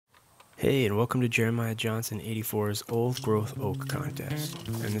Hey, and welcome to Jeremiah Johnson 84's Old Growth Oak Contest.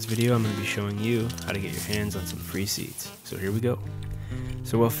 In this video, I'm going to be showing you how to get your hands on some free seeds. So here we go.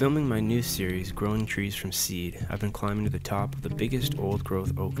 So while filming my new series, Growing Trees from Seed, I've been climbing to the top of the biggest old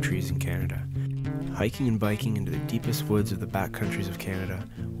growth oak trees in Canada. Hiking and biking into the deepest woods of the backcountries of Canada,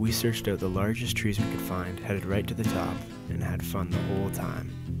 we searched out the largest trees we could find, headed right to the top, and had fun the whole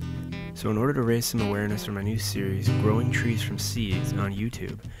time. So in order to raise some awareness for my new series, Growing Trees from Seeds, on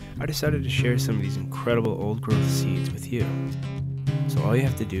YouTube, I decided to share some of these incredible old growth seeds with you. So all you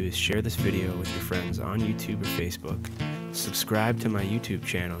have to do is share this video with your friends on YouTube or Facebook, subscribe to my YouTube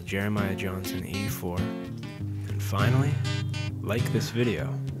channel, Jeremiah Johnson 84, and finally, like this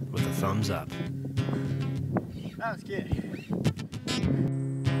video with a thumbs up. That was good.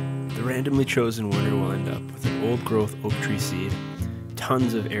 The randomly chosen winner will end up with an old growth oak tree seed,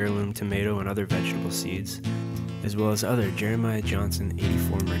 tons of heirloom tomato and other vegetable seeds, as well as other Jeremiah Johnson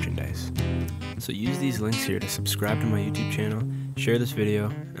 84 merchandise. So use these links here to subscribe to my YouTube channel, share this video,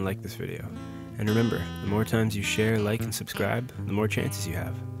 and like this video. And remember, the more times you share, like, and subscribe, the more chances you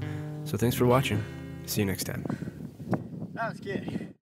have. So thanks for watching. See you next time. That was good.